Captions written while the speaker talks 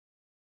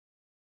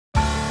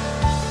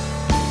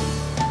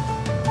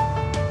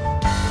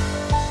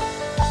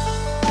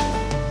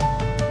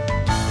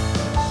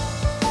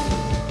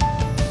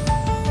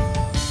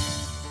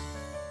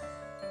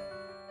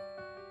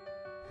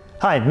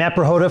Hi, Matt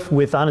Prihoda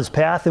with On His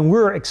Path, and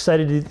we're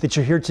excited that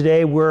you're here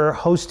today. We're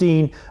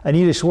hosting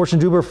Anita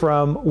Swartzendruber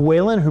from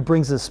Wayland, who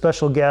brings a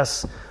special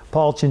guest,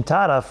 Paul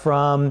Chintada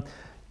from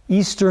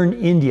Eastern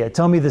India.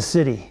 Tell me the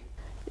city.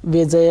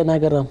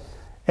 Vijayanagaram.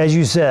 As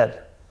you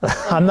said,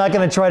 I'm not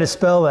going to try to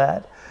spell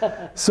that.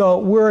 So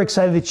we're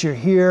excited that you're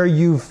here.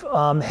 You've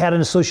had an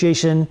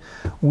association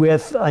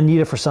with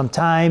Anita for some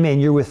time,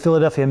 and you're with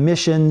Philadelphia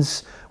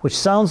Missions, which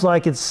sounds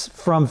like it's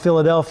from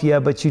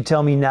Philadelphia, but you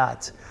tell me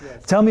not.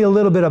 Yes. Tell me a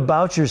little bit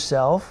about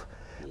yourself,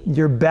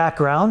 your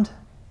background,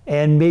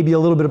 and maybe a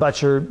little bit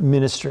about your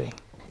ministry.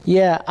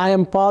 Yeah, I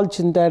am Paul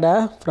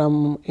Chintada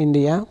from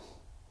India.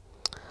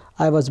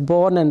 I was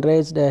born and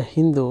raised a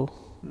Hindu,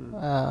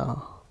 an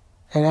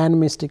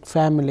animistic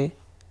family.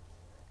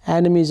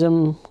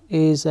 Animism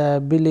is a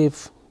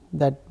belief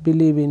that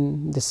believe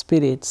in the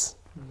spirits.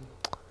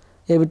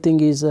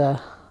 Everything is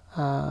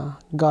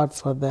God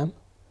for them.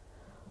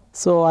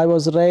 So I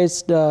was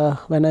raised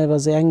when I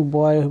was a young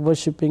boy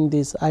worshipping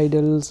these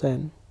idols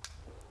and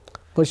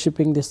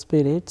worshipping the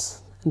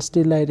spirits. And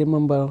still I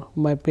remember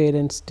my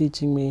parents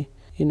teaching me,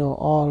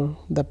 all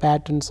the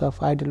patterns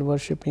of idol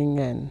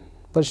worshipping and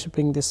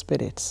worshipping the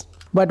spirits.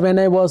 But when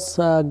I was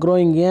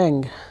growing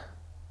young,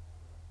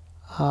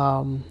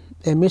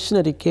 a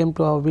missionary came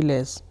to our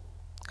village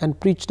and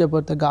preached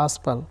about the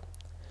gospel.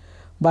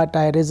 But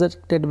I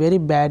rejected very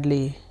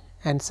badly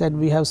and said,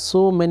 we have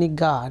so many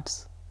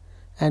gods,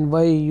 and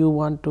why you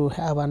want to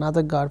have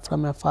another God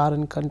from a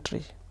foreign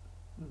country?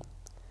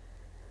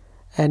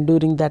 And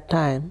during that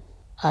time,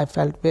 I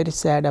felt very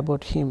sad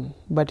about him,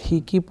 but he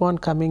kept on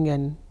coming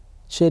and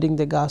sharing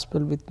the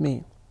gospel with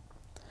me.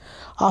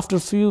 After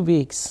a few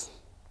weeks,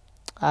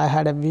 I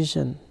had a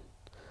vision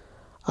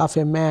of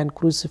a man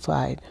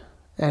crucified,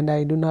 and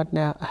I do not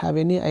have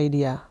any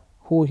idea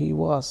who he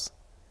was.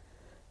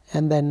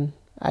 And then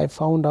I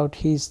found out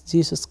he is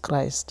Jesus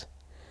Christ,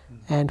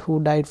 and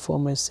who died for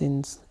my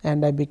sins,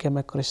 and I became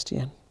a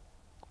Christian.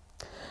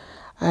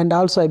 And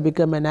also I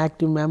became an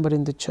active member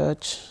in the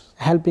church,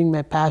 helping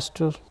my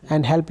pastor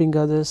and helping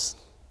others.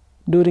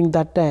 During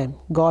that time,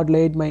 God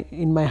laid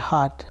in my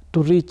heart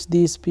to reach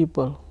these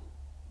people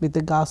with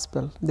the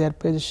gospel. They are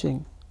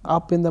perishing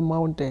up in the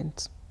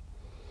mountains.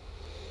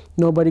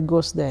 Nobody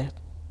goes there.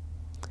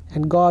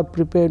 And God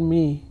prepared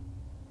me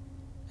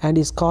and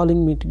is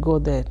calling me to go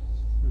there.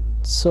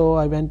 So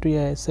I went to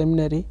a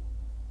seminary,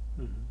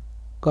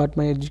 got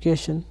my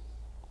education,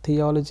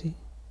 theology,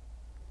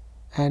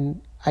 and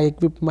I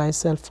equipped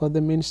myself for the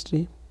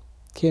ministry,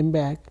 came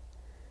back,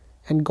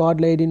 and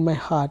God laid in my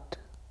heart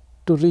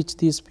to reach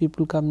these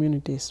people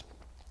communities.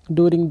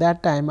 During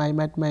that time, I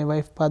met my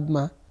wife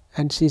Padma,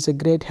 and she's a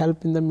great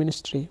help in the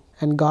ministry.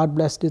 And God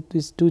blessed it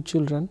with 2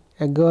 children,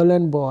 a girl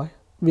and boy.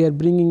 We are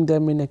bringing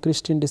them in a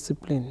Christian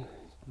discipline.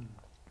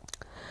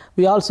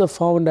 We also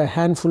found a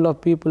handful of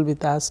people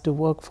with us to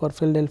work for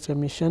Philadelphia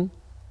Mission.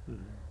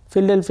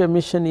 Philadelphia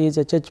Mission is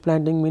a church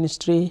planting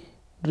ministry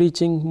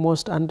reaching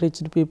most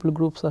unreached people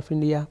groups of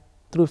India.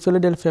 Through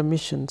Philadelphia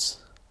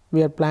Missions,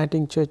 we are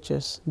planting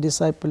churches,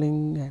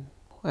 discipling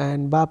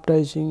and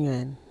baptizing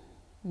and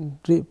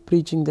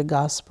preaching the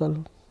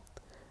gospel.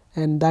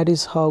 And that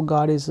is how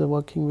God is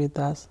working with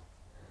us.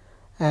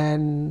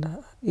 And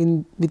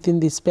within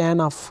the span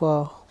of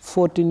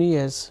 14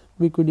 years,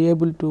 we could be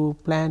able to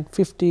plant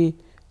 50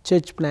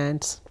 church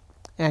plants,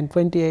 and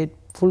 28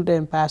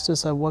 full-time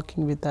pastors are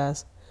working with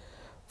us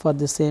for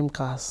the same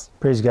cause.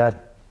 Praise God.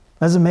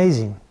 That's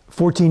amazing.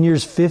 14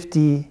 years,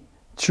 50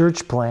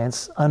 church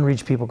plants,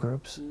 unreached people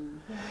groups.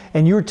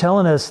 And you were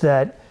telling us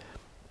that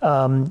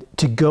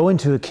to go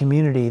into a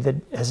community that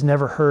has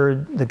never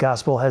heard the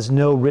gospel, has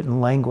no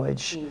written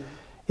language,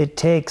 it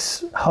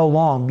takes how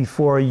long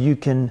before you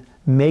can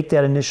make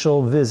that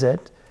initial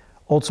visit,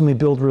 ultimately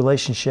build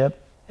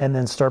relationship, and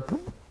then start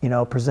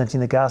presenting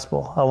the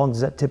gospel? How long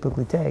does that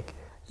typically take?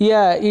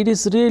 Yeah, it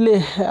is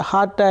really a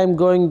hard time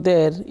going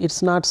there.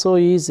 It's not so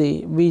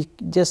easy. We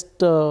just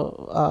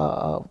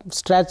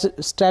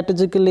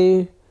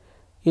strategically,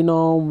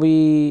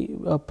 we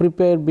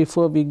prepare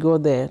before we go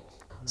there.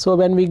 So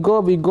when we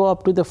go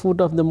up to the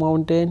foot of the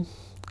mountain,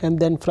 and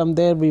then from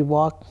there we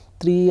walk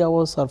 3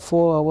 hours or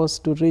 4 hours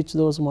to reach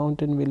those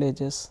mountain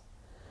villages.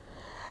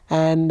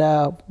 And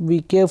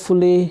we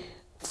carefully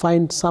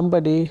find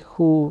somebody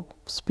who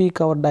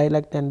speak our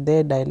dialect and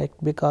their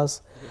dialect,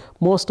 because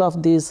most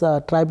of these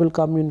tribal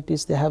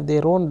communities, they have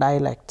their own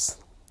dialects.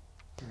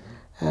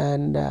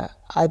 And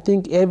I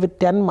think every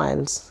 10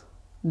 miles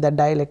the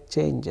dialect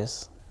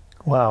changes.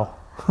 Wow.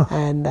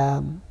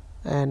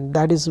 and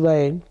that is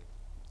why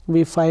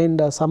we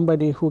find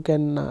somebody who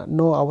can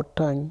know our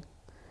tongue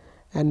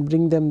and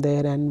bring them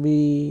there, and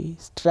we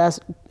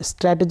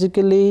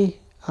strategically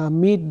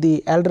meet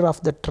the elder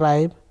of the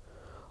tribe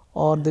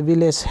or the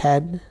village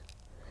head,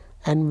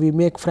 and we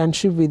make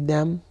friendship with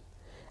them,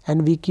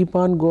 and we keep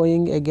on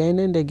going again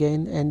and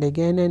again and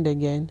again and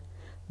again.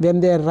 When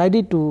they are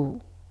ready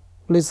to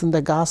listen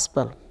the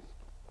gospel,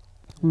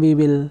 we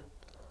will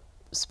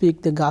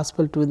speak the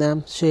gospel to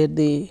them, share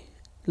the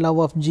love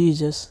of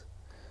Jesus,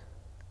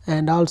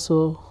 and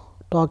also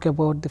talk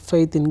about the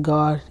faith in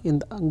God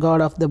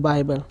God of the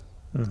Bible.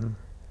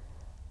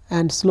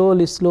 And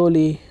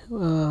slowly,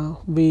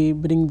 we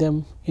bring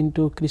them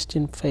into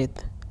Christian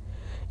faith.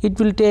 It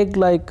will take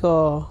like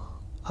a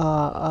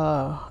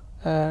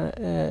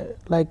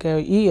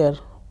year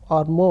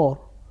or more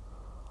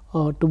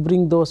to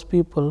bring those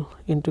people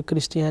into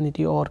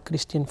Christianity or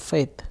Christian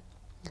faith.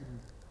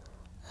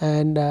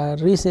 And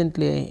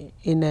recently,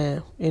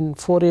 in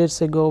 4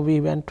 years ago,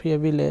 we went to a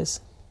village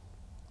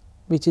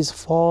which is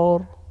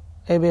far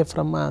away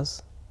from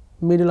us,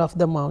 middle of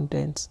the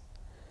mountains.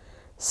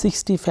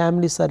 60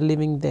 families are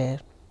living there.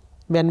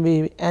 When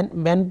we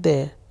went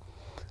there,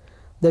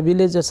 the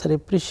villagers are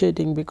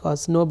appreciating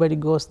because nobody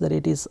goes there,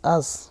 it is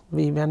us.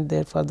 We went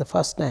there for the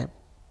first time.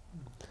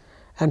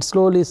 And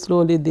slowly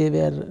they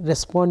were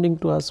responding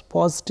to us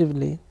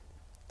positively.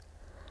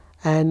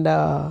 And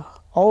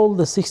all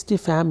the 60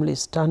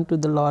 families turned to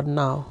the Lord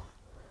now.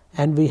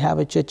 And we have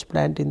a church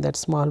plant in that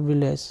small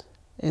village,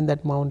 in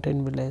that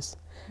mountain village.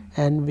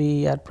 And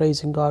we are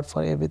praising God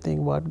for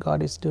everything what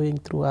God is doing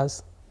through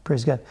us.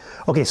 Praise God.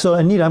 Okay, so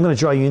Anita, I'm going to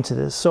draw you into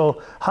this.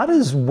 So how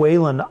does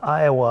Wayland,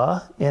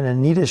 Iowa and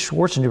Anita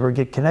Swartzendruber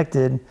get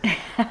connected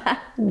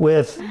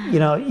with,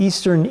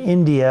 Eastern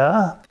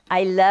India?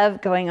 I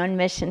love going on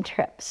mission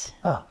trips.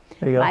 Oh,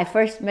 there you go. My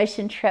first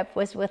mission trip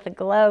was with a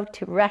Globe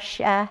to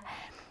Russia,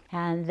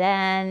 and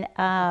then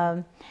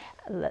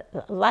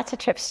lots of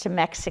trips to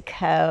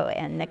Mexico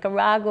and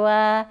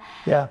Nicaragua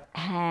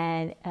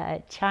and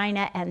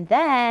China. And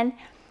then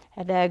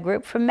the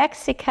group from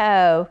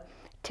Mexico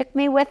took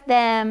me with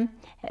them,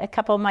 a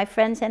couple of my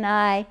friends and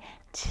I,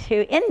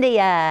 to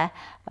India,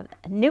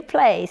 a new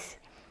place.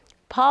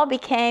 Paul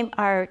became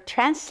our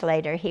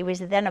translator. He was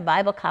then a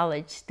Bible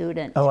college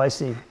student. Oh, I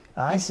see.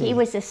 I see. He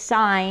was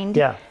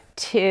assigned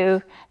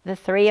to the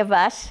three of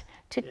us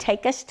to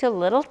take us to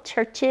little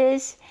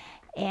churches,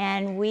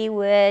 and we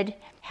would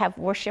have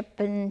worship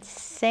and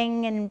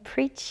sing and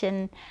preach,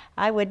 and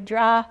I would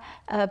draw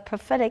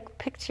prophetic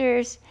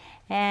pictures,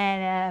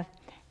 and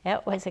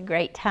it was a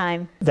great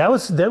time.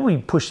 That we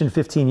pushed in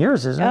 15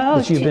 years, isn't it? Oh,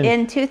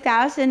 in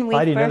 2000 we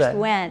first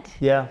went.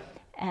 Yeah.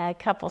 A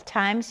couple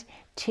times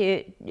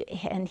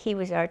and he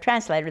was our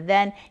translator.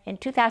 Then in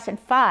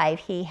 2005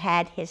 he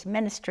had his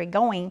ministry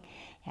going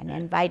and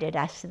invited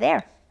us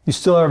there. You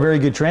still are a very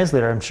good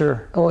translator, I'm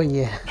sure. Oh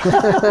yeah.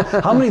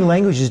 How many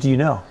languages do you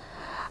know?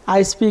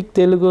 I speak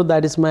Telugu,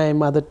 that is my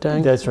mother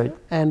tongue. That's right.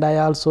 And I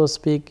also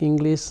speak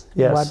English,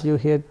 what you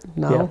hear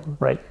now. Yeah,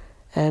 right.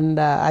 And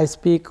I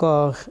speak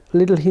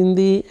little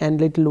Hindi and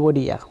little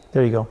Odia.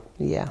 There you go.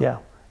 Yeah. Yeah.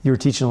 You were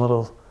teaching a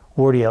little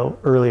Odia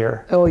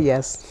earlier. Oh,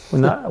 yes.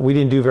 We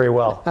didn't do very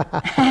well.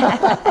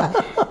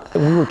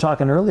 We were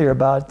talking earlier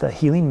about the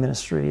healing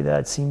ministry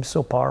that seems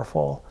so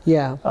powerful.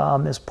 Yeah.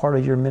 As part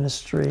of your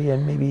ministry,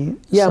 and maybe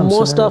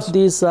most of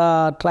these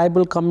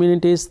tribal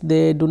communities,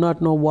 they do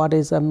not know what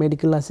is a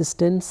medical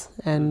assistance,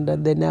 and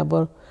they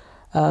never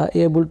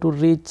able to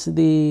reach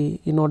the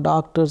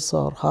doctors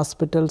or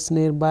hospitals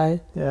nearby.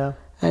 Yeah.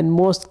 And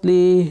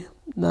mostly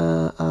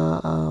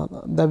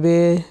the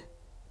way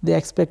they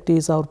expect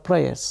is our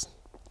prayers.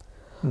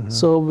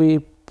 So we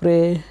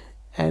pray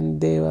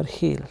and they were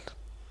healed.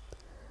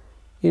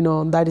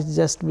 That is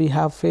just, we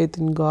have faith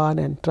in God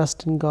and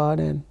trust in God,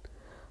 and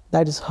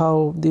that is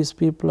how these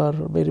people are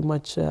very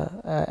much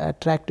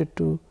attracted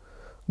to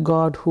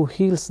God who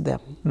heals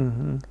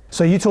them.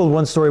 So you told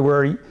one story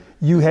where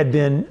you had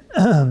been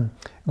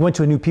went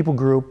to a new people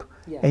group,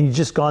 and you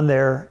just gone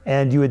there,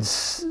 and you had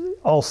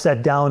all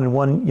sat down, and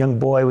one young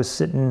boy was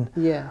sitting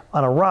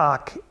on a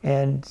rock,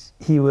 and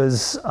he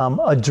was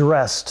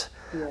addressed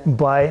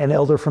by an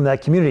elder from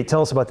that community.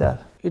 Tell us about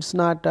that. It's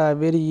not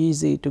very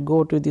easy to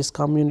go to these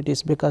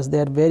communities because they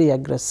are very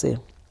aggressive.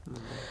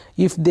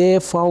 If they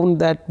found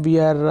that we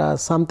are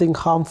something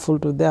harmful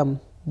to them,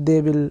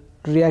 they will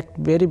react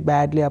very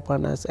badly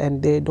upon us,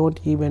 and they don't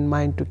even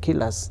mind to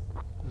kill us.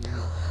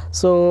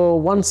 So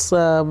once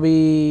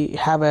we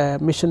have a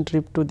mission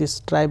trip to this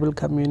tribal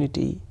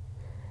community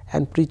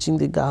and preaching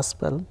the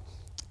gospel,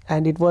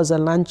 and it was a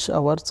lunch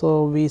hour,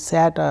 so we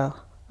sat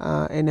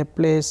in a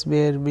place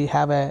where we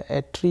have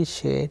a tree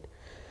shade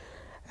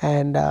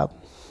and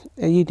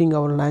eating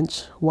our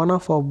lunch. One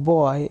of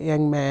our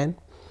young man,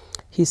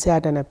 he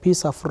sat on a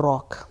piece of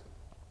rock,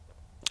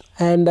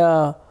 and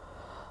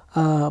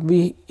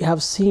we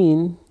have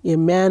seen a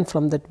man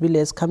from that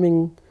village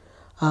coming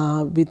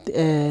with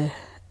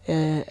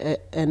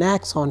an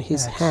axe on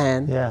his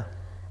hand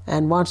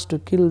and wants to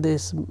kill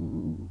this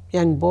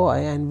young boy,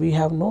 and we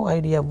have no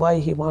idea why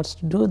he wants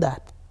to do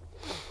that.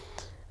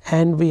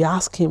 And we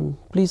ask him,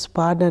 please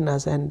pardon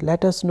us and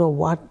let us know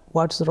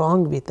what's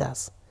wrong with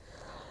us.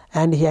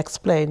 And he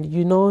explained,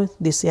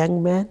 this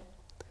young man,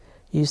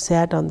 you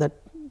sat on that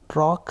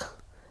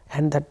rock,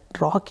 and that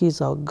rock is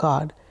our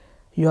God.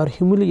 You are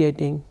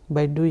humiliating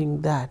by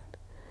doing that.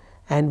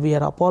 And we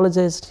are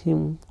apologized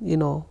him,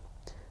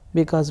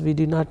 because we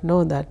do not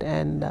know that,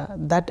 and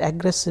that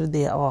aggressive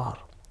they are.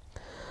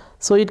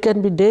 So it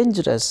can be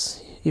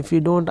dangerous if you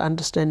don't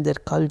understand their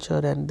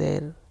culture and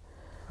their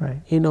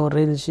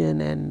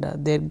religion and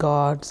their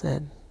gods,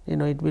 and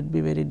it would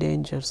be very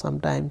dangerous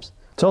sometimes.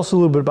 Tell us a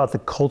little bit about the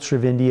culture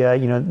of India,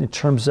 in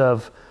terms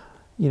of,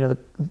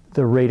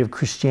 the rate of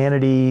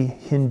Christianity,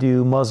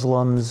 Hindu,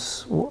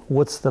 Muslims.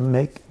 What's the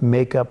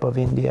makeup of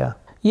India?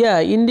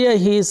 Yeah, India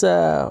is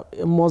a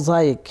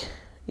mosaic.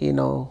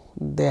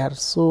 There are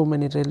so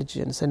many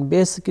religions, and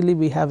basically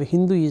we have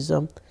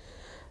Hinduism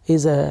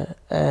is a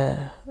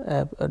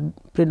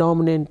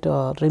predominant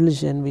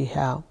religion we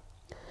have.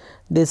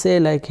 They say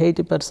like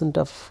 80%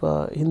 of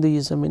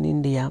Hinduism in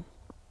India,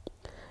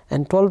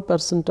 and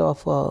 12%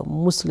 of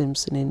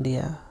Muslims in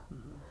India,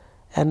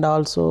 and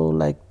also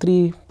like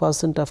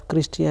 3% of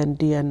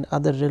Christianity and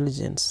other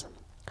religions.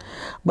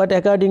 But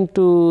according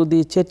to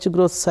the Church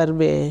Growth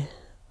Survey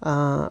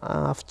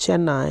of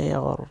Chennai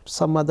or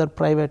some other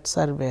private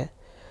survey,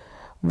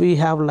 we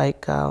have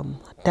like 10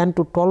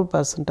 to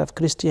 12% of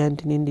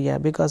Christianity in India,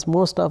 because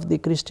most of the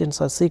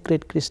Christians are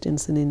secret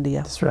Christians in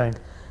India. That's right.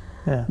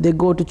 Yeah. They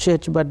go to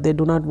church, but they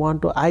do not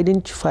want to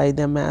identify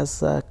them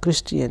as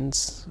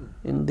Christians.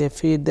 And they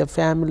feed their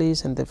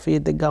families, and they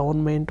feed the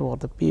government or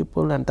the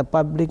people and the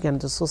public and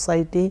the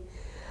society.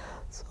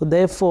 So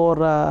therefore,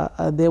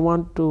 they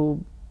want to,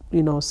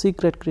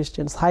 secret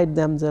Christians, hide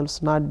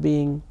themselves, not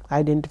being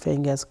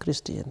identifying as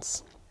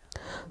Christians.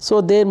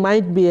 So there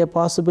might be a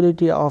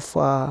possibility of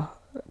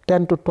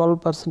 10 to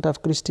 12%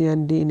 of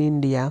Christianity in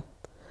India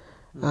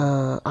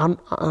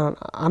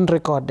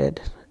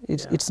unrecorded.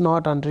 It's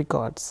not on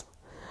records.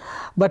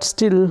 But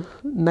still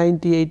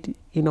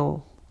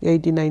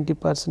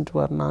 80-90%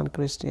 were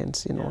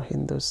non-Christians,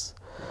 Hindus.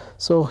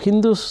 So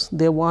Hindus,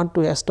 they want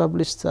to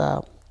establish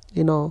the,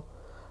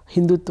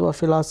 Hindutva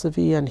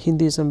philosophy and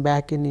Hinduism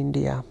back in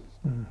India.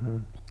 Mm-hmm.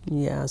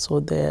 Yeah, so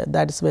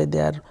that is why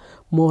they are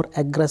more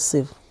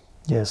aggressive.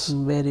 Yes.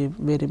 Very,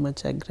 very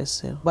much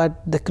aggressive.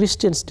 But the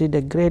Christians did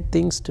a great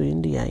things to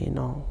India,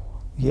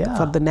 Yeah.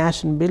 for the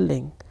nation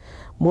building.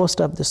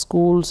 Most of the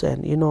schools,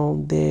 and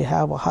they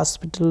have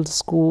hospitals,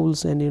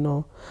 schools, and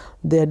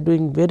they are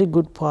doing very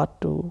good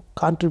part to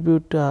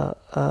contribute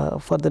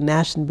for the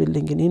nation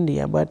building in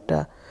India.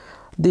 But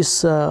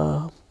this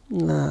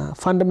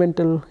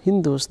fundamental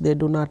Hindus, they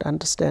do not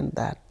understand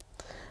that,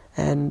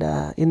 and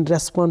in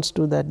response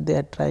to that, they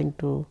are trying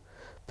to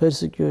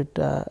persecute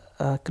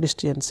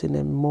Christians in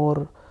a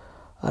more,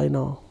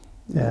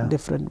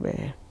 different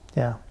way.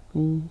 Yeah.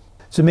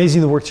 It's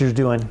amazing the work you're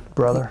doing,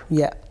 brother.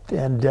 Yeah.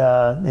 And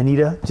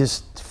Anita,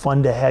 just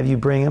fun to have you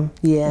bring him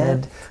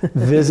and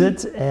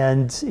visit.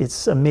 And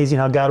it's amazing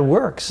how God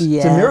works. Yeah.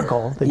 It's a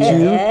miracle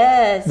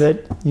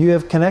that you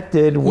have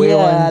connected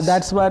Wayland. Yeah,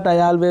 that's what I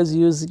always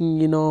use.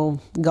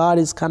 God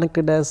is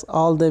connected us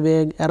all the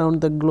way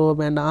around the globe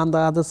and on the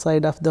other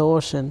side of the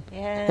ocean.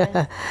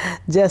 Yeah.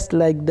 Just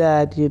like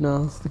that,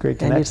 It's the great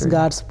connector. And it's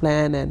God's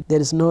plan, and there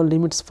is no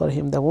limits for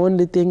Him. The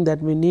only thing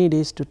that we need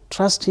is to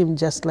trust Him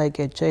just like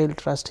a child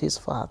trusts his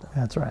father.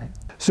 That's right.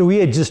 So we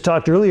had just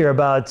talked earlier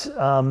about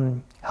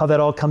how that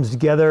all comes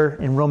together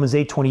in Romans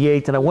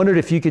 8:28, and I wondered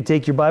if you could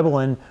take your Bible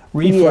and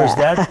read for us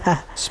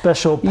that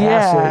special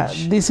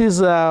passage. Yeah, this is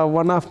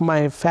one of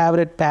my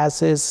favorite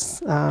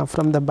passages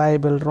from the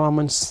Bible,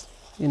 Romans,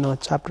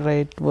 chapter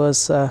 8,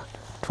 verse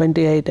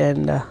 28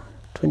 and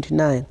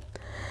 29.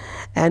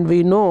 And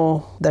we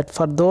know that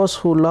for those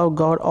who love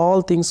God,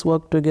 all things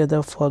work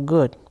together for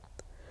good,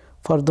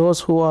 for those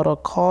who are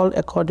called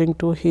according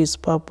to His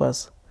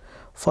purpose.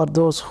 For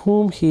those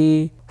whom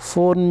He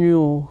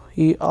foreknew,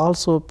 He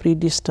also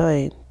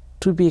predestined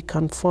to be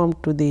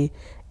conformed to the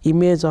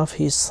image of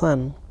His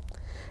Son,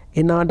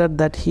 in order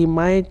that He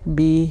might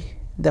be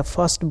the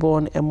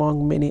firstborn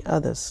among many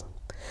others.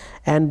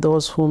 And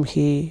those whom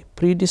He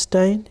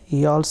predestined,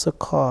 He also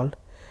called.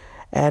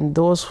 And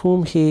those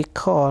whom He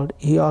called,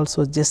 He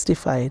also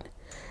justified.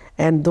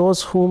 And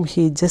those whom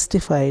He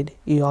justified,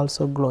 He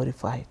also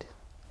glorified.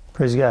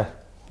 Praise God.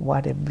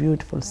 What a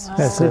beautiful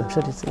scripture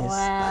it is.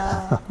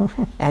 Wow.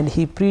 And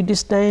He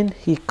predestined,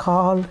 He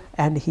called,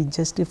 and He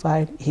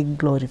justified, He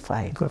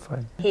glorified.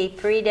 He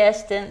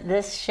predestined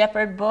this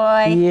shepherd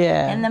boy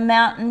in the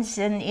mountains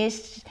in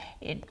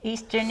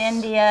eastern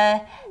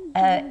India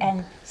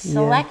and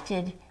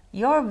selected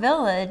your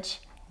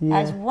village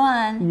as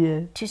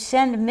one to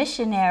send a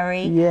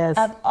missionary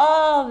of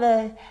all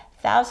the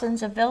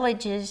thousands of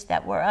villages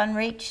that were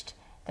unreached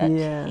that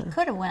he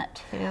could have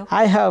went to.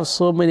 I have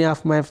so many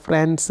of my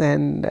friends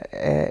and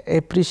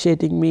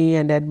appreciating me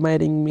and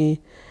admiring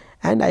me,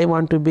 and I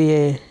want to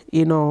be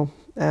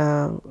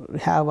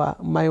have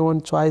my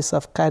own choice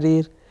of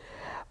career,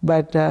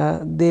 but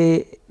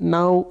they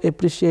now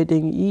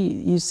appreciating.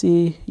 You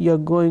see, you're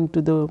going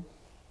to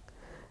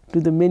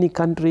the many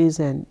countries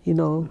and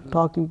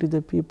talking to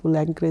the people,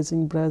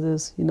 encouraging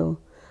brothers.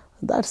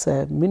 That's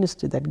a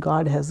ministry that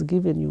God has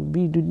given you.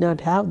 We do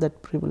not have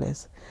that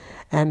privilege.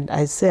 And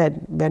I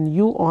said, when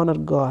you honor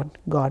God,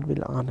 God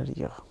will honor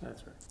you.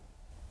 That's right.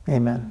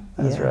 Amen.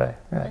 That's right.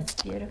 That's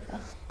beautiful.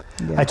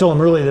 I told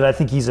him earlier that I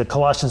think he's a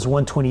Colossians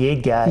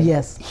 1:28 guy.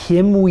 Yes.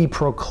 Him we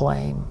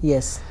proclaim.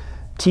 Yes.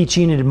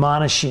 Teaching and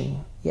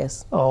admonishing.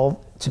 Yes.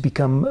 All to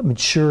become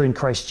mature in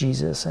Christ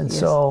Jesus. And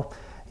so,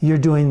 you're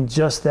doing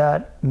just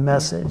that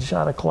message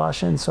out of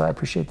Colossians, so I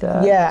appreciate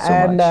that. Yeah, so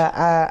and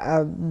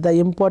much. The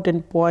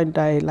important point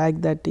I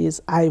like that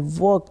is I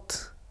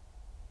worked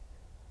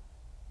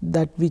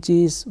that which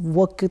is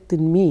worketh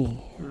in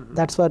me.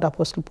 That's what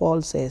Apostle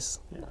Paul says.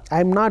 Yeah.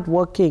 I'm not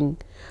working,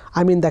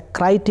 I mean the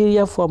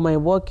criteria for my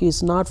work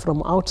is not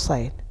from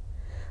outside.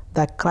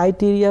 The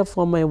criteria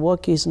for my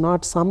work is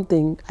not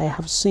something I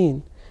have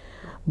seen,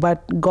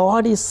 but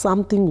God is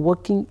something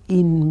working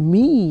in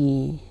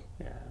me.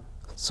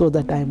 So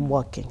that I'm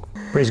working.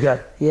 Praise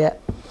God. Yeah,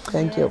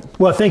 thank you.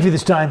 Well, thank you for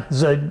this time.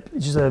 This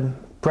is just a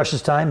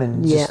precious time,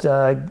 and just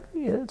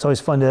it's always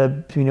fun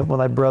to be with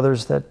my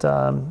brothers that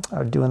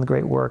are doing the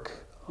great work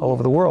all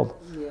over the world.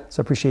 Yeah.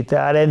 So I appreciate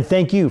that, and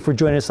thank you for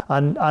joining us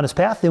on Honest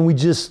Path. And we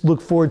just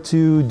look forward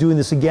to doing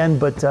this again.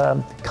 But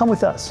come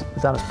with us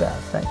with Honest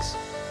Path. Thanks.